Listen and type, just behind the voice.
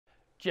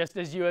Just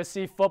as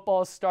USC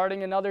football is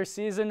starting another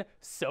season,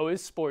 so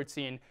is Sports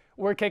Scene.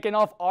 We're kicking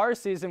off our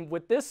season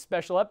with this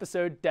special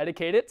episode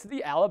dedicated to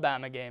the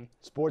Alabama game.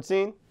 Sports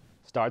Scene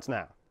starts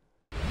now.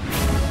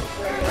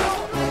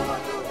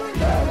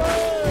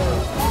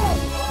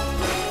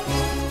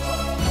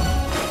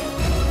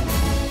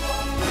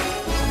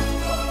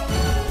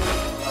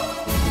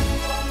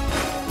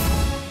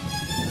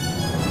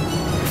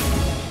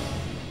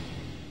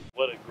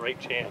 What a great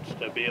chance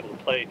to be able to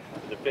play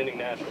the defending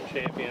national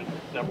champion,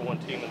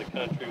 #1 team in the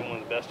country, one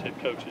of the best head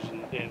coaches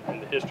in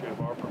the history of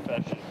our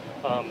profession.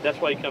 That's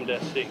why you come to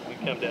SC. We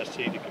come to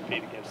SC to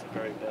compete against the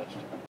very best.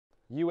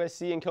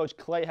 USC and Coach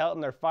Clay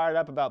Helton are fired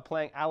up about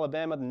playing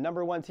Alabama, the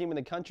 #1 team in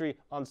the country,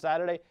 on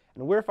Saturday,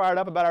 and we're fired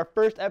up about our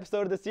first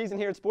episode of the season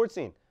here at Sports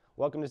Scene.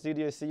 Welcome to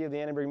Studio C of the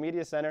Annenberg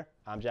Media Center.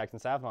 I'm Jackson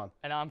Safon.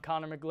 And I'm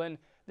Connor McGlynn.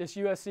 This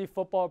USC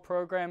football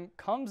program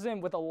comes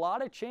in with a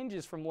lot of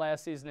changes from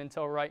last season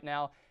until right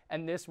now,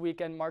 and this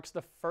weekend marks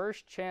the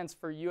first chance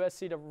for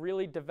USC to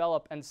really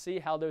develop and see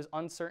how those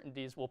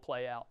uncertainties will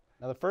play out.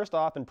 Now, the first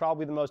off, and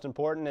probably the most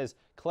important, is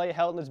Clay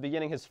Helton is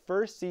beginning his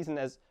first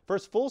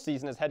full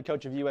season as head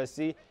coach of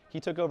USC. He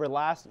took over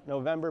last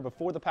November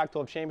before the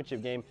Pac-12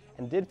 championship game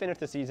and did finish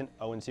the season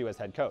 0-2 as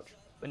head coach.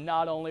 But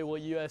not only will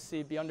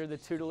USC be under the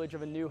tutelage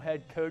of a new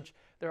head coach,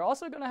 they're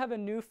also going to have a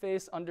new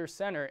face under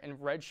center in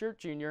redshirt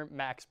junior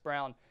Max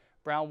Brown.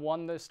 Brown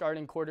won the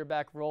starting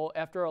quarterback role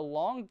after a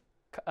long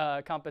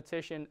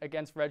competition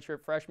against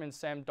redshirt freshman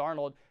Sam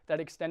Darnold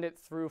that extended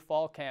through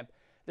fall camp.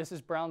 This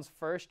is Brown's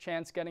first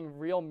chance getting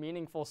real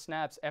meaningful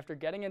snaps after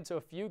getting into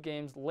a few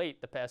games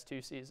late the past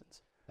 2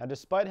 seasons. Now,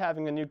 despite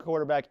having a new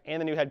quarterback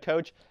and a new head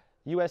coach,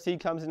 USC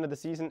comes into the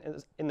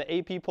season in the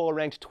AP poll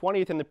ranked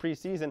 20th in the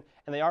preseason,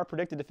 and they are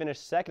predicted to finish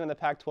second in the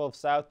Pac-12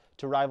 South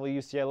to rival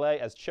UCLA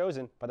as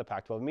chosen by the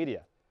Pac-12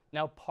 media.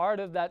 Now, part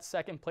of that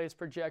second place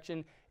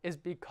projection is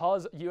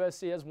because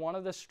USC has one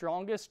of the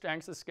strongest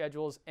strengths of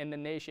schedules in the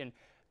nation.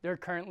 They're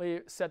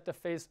currently set to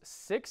face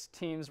 6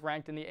 teams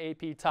ranked in the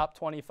AP top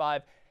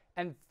 25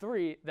 and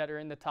 3 that are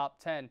in the top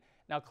 10.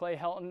 Now, Clay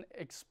Helton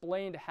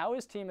explained how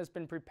his team has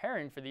been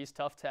preparing for these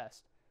tough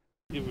tests.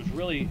 It was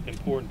really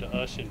important to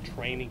us in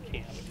training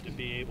camp to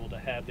be able to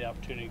have the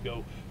opportunity to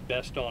go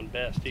best on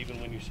best.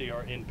 Even when you see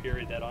our end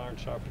period, that iron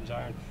sharpens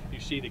iron, you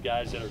see the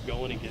guys that are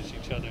going against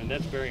each other, and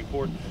that's very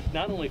important,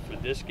 not only for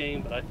this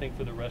game, but I think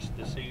for the rest of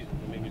the season.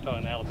 I mean, you're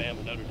talking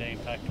Alabama, Notre Dame,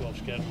 Pac-12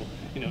 schedule.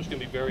 You know, it's going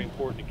to be very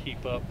important to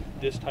keep up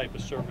this type of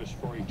service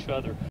for each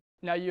other.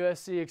 Now,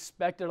 USC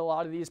expected a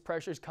lot of these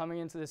pressures coming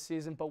into the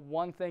season, but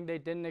one thing they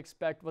didn't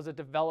expect was a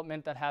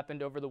development that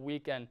happened over the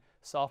weekend.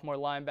 Sophomore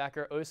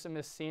linebacker Osa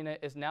Messina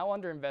is now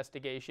under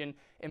investigation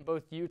in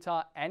both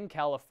Utah and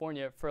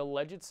California for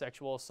alleged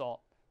sexual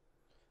assault.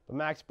 But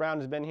Max Brown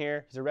has been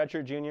here. He's a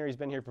redshirt junior. He's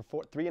been here for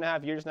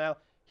 3.5 years now.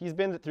 He's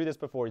been through this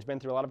before. He's been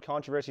through a lot of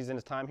controversies in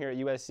his time here at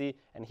USC,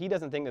 and he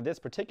doesn't think that this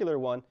particular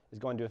one is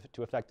going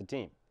to affect the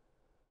team.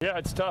 Yeah,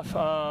 it's tough,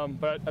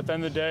 but at the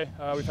end of the day,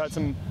 we've had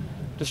some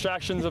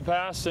distractions of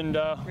past, and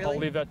Really? I'll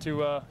leave that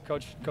to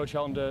Coach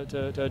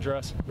Helton to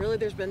address. Really,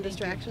 there's been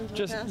distractions in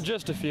the past?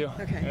 Just a few.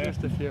 Okay.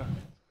 Just a few.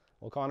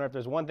 Well, Connor, if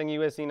there's one thing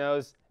USC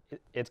knows,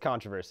 it's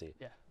controversy.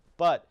 Yeah.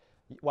 But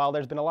while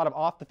there's been a lot of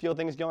off-the-field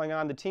things going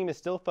on, the team is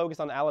still focused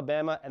on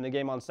Alabama and the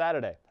game on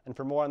Saturday. And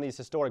for more on these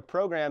historic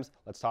programs,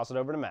 let's toss it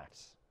over to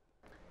Max.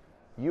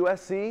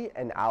 USC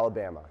and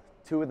Alabama,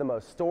 2 of the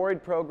most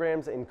storied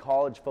programs in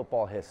college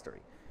football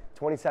history.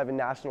 27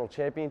 national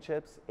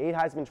championships, 8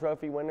 Heisman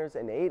Trophy winners,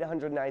 and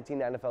 819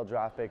 NFL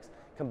draft picks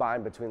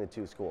combined between the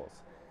 2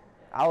 schools.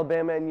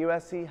 Alabama and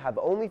USC have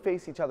only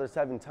faced each other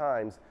 7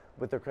 times,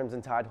 with the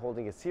Crimson Tide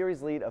holding a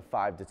series lead of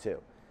 5-2.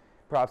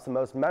 Perhaps the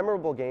most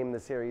memorable game in the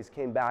series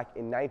came back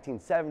in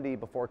 1970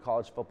 before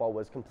college football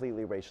was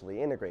completely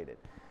racially integrated.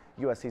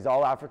 USC's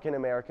all-African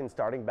American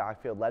starting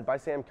backfield led by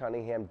Sam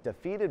Cunningham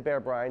defeated Bear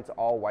Bryant's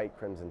all-white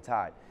Crimson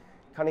Tide.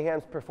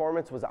 Cunningham's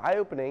performance was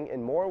eye-opening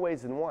in more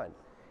ways than one.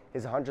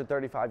 His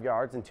 135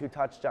 yards and 2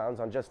 touchdowns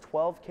on just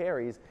 12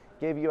 carries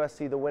gave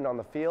USC the win on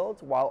the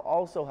field, while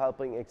also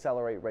helping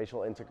accelerate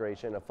racial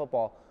integration of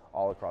football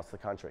all across the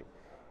country.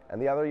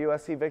 And the other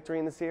USC victory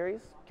in the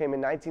series came in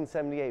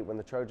 1978 when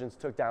the Trojans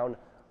took down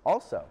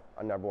also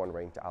a #1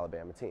 ranked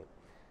Alabama team.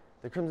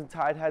 The Crimson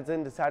Tide heads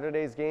into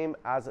Saturday's game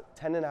as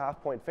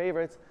 10.5-point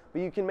favorites,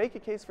 but you can make a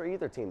case for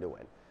either team to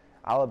win.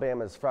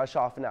 Alabama is fresh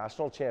off a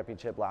national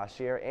championship last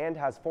year and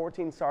has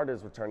 14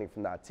 starters returning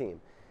from that team.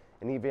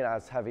 And even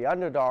as heavy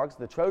underdogs,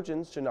 the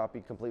Trojans should not be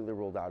completely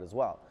ruled out as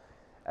well.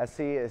 SC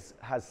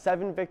has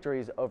 7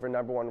 victories over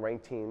 #1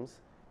 ranked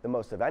teams, the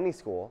most of any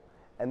school,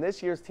 and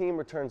this year's team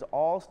returns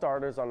all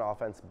starters on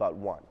offense but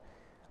 1.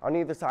 On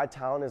either side,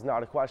 talent is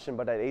not a question,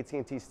 but at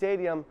AT&T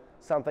Stadium,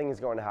 something is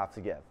going to have to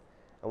give.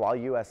 And while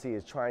USC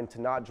is trying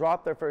to not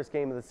drop their first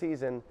game of the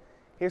season,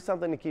 here's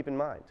something to keep in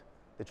mind.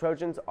 The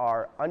Trojans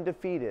are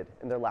undefeated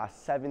in their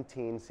last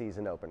 17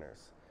 season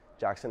openers.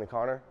 Jackson and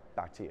Connor,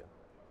 back to you.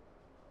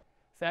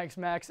 Thanks,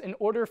 Max. In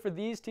order for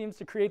these teams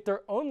to create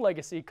their own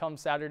legacy come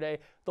Saturday,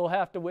 they'll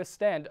have to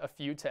withstand a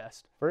few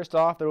tests. First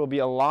off, there will be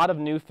a lot of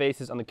new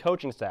faces on the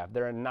coaching staff.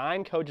 There are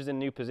 9 coaches in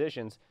new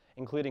positions,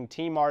 including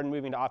T. Martin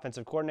moving to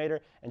offensive coordinator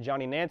and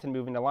Johnny Nanton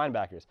moving to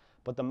linebackers.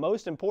 But the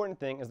most important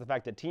thing is the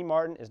fact that T.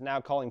 Martin is now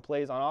calling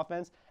plays on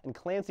offense, and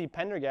Clancy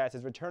Pendergast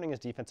is returning as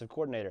defensive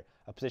coordinator,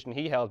 a position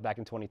he held back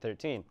in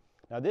 2013.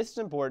 Now, this is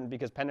important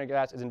because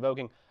Pendergast is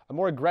invoking a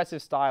more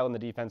aggressive style in the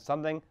defense,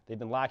 something they've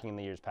been lacking in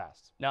the years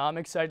past. Now, I'm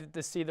excited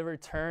to see the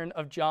return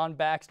of John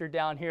Baxter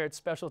down here at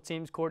special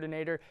teams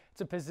coordinator.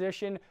 It's a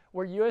position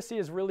where USC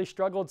has really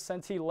struggled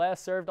since he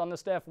last served on the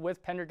staff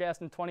with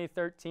Pendergast in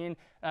 2013, and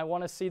I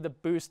want to see the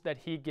boost that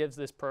he gives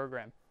this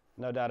program.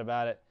 No doubt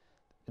about it.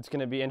 It's going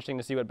to be interesting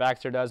to see what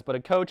Baxter does, but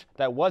a coach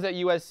that was at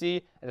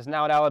USC and is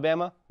now at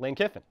Alabama, Lane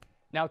Kiffin.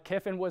 Now,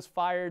 Kiffin was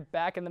fired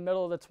back in the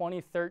middle of the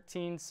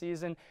 2013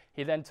 season.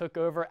 He then took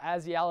over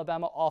as the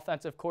Alabama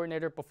offensive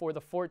coordinator before the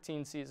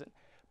 14 season.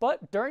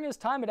 But during his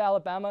time at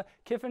Alabama,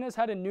 Kiffin has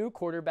had a new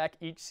quarterback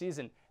each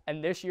season,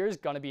 and this year is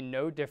going to be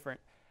no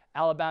different.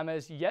 Alabama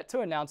is yet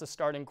to announce a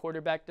starting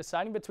quarterback,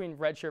 deciding between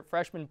redshirt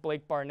freshman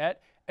Blake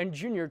Barnett and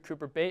junior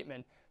Cooper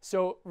Bateman.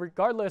 So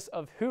regardless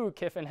of who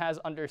Kiffin has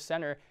under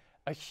center,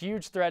 a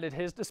huge threat at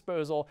his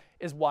disposal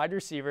is wide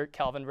receiver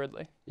Calvin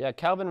Ridley. Yeah,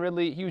 Calvin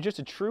Ridley, he was just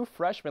a true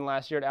freshman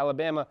last year at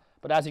Alabama,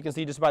 but as you can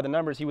see just by the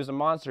numbers, he was a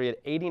monster. He had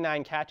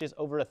 89 catches,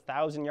 over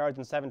 1,000 yards,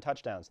 and 7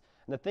 touchdowns.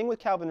 And the thing with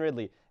Calvin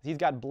Ridley is he's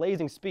got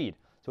blazing speed,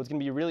 so it's going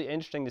to be really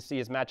interesting to see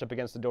his matchup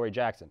against Adoree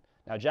Jackson.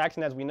 Now,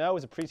 Jackson, as we know,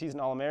 is a preseason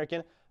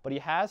All-American, but he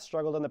has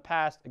struggled in the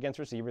past against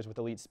receivers with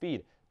elite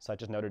speed,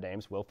 such as Notre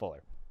Dame's Will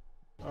Fuller.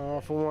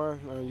 For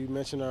one, you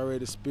mentioned already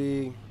the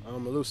speed,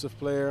 elusive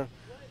player.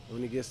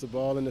 When he gets the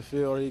ball in the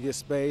field, he gets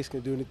space, can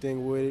do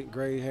anything with it,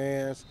 great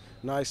hands,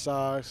 nice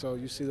size. So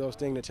you see those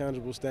things, the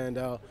tangibles stand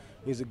out.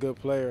 He's a good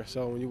player.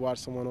 So when you watch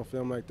someone on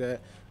film like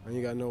that,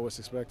 you got to know what's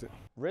expected.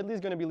 Ridley's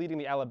going to be leading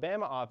the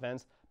Alabama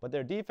offense, but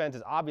their defense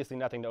is obviously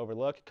nothing to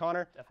overlook.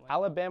 Connor, Definitely.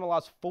 Alabama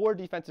lost 4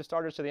 defensive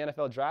starters to the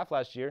NFL draft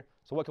last year,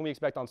 so what can we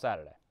expect on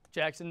Saturday?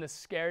 Jackson, the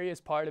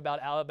scariest part about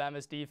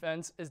Alabama's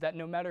defense is that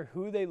no matter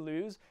who they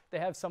lose, they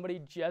have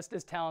somebody just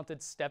as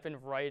talented stepping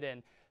right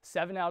in.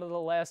 7 out of the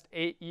last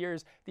 8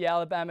 years, the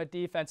Alabama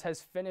defense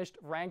has finished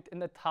ranked in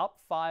the top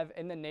 5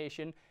 in the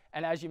nation.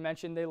 And as you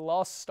mentioned, they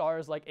lost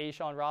stars like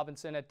A'Shawn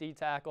Robinson at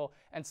D-tackle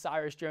and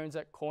Cyrus Jones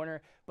at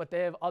corner. But they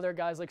have other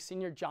guys like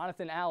senior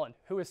Jonathan Allen,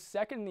 who was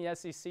second in the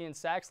SEC in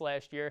sacks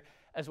last year,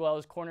 as well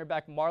as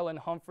cornerback Marlon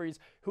Humphreys,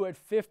 who had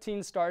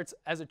 15 starts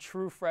as a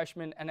true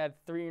freshman and had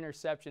 3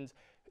 interceptions.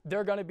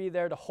 They're going to be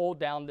there to hold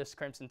down this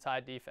Crimson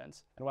Tide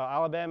defense. And while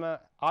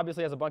Alabama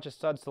obviously has a bunch of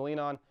studs to lean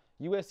on,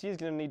 USC is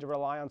going to need to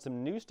rely on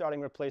some new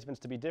starting replacements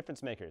to be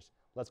difference makers.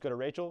 Let's go to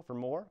Rachel for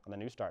more on the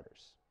new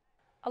starters.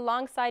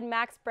 Alongside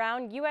Max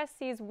Brown,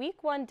 USC's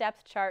Week 1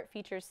 depth chart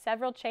features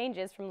several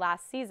changes from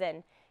last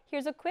season.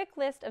 Here's a quick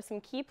list of some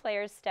key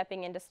players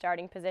stepping into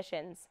starting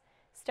positions.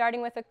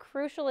 Starting with a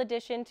crucial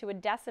addition to a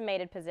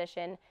decimated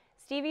position,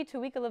 Stevie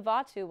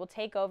Tuikalevatu will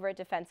take over at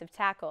defensive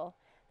tackle.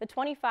 The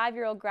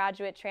 25-year-old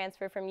graduate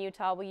transfer from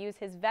Utah will use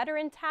his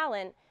veteran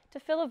talent to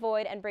fill a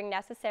void and bring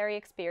necessary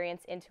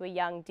experience into a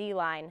young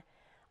D-line.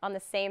 On the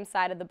same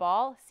side of the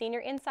ball, senior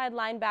inside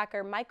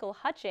linebacker Michael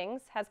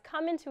Hutchings has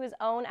come into his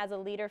own as a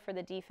leader for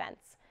the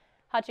defense.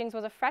 Hutchings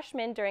was a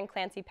freshman during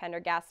Clancy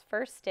Pendergast's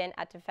first stint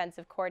at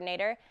defensive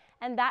coordinator,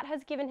 and that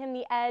has given him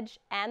the edge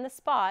and the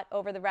spot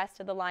over the rest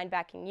of the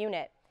linebacking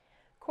unit.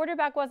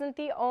 Quarterback wasn't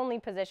the only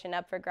position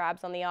up for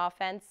grabs on the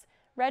offense.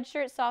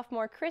 Redshirt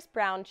sophomore Chris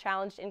Brown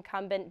challenged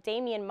incumbent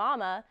Damian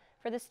Mama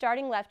for the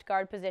starting left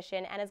guard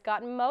position and has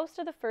gotten most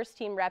of the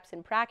first-team reps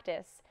in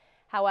practice.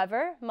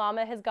 However,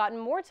 Mama has gotten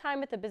more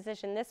time at the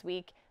position this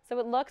week, so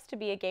it looks to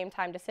be a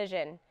game-time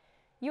decision.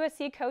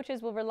 USC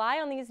coaches will rely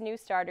on these new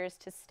starters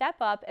to step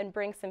up and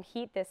bring some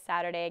heat this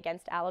Saturday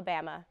against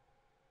Alabama.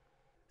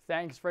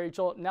 Thanks,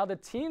 Rachel. Now, the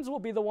teams will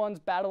be the ones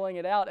battling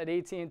it out at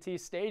AT&T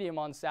Stadium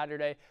on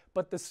Saturday,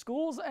 but the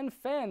schools and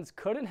fans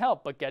couldn't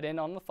help but get in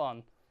on the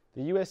fun.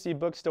 The USC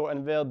bookstore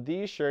unveiled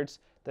these shirts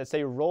that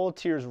say Roll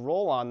Tears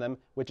Roll on them,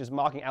 which is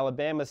mocking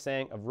Alabama's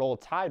saying of Roll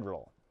Tide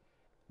Roll.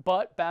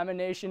 But Bama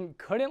Nation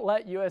couldn't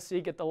let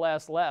USC get the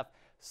last laugh.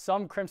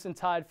 Some Crimson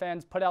Tide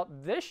fans put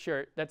out this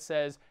shirt that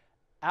says,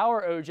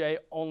 "Our OJ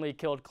only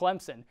killed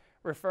Clemson,"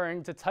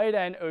 referring to tight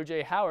end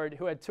O.J. Howard,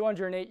 who had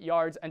 208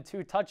 yards and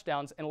 2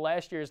 touchdowns in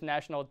last year's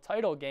national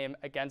title game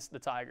against the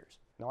Tigers.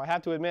 Now, I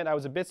have to admit, I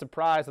was a bit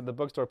surprised that the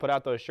bookstore put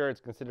out those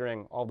shirts,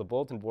 considering all the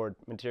bulletin board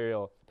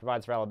material it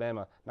provides for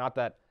Alabama. Not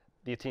that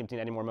the teams need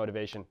any more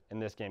motivation in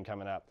this game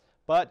coming up.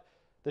 But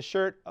the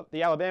shirt,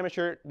 the Alabama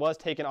shirt, was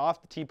taken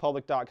off the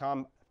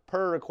tpublic.com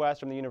per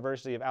request from the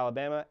University of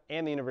Alabama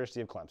and the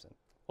University of Clemson.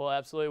 Well,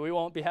 absolutely. We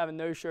won't be having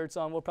those shirts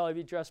on. We'll probably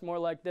be dressed more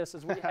like this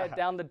as we head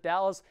down to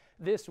Dallas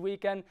this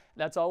weekend.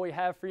 That's all we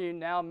have for you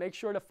now. Make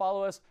sure to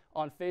follow us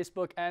on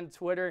Facebook and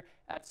Twitter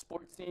at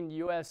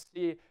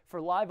SportsSceneUSC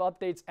for live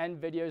updates and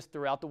videos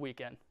throughout the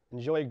weekend.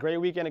 Enjoy a great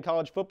weekend of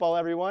college football,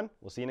 everyone.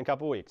 We'll see you in a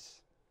couple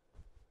weeks.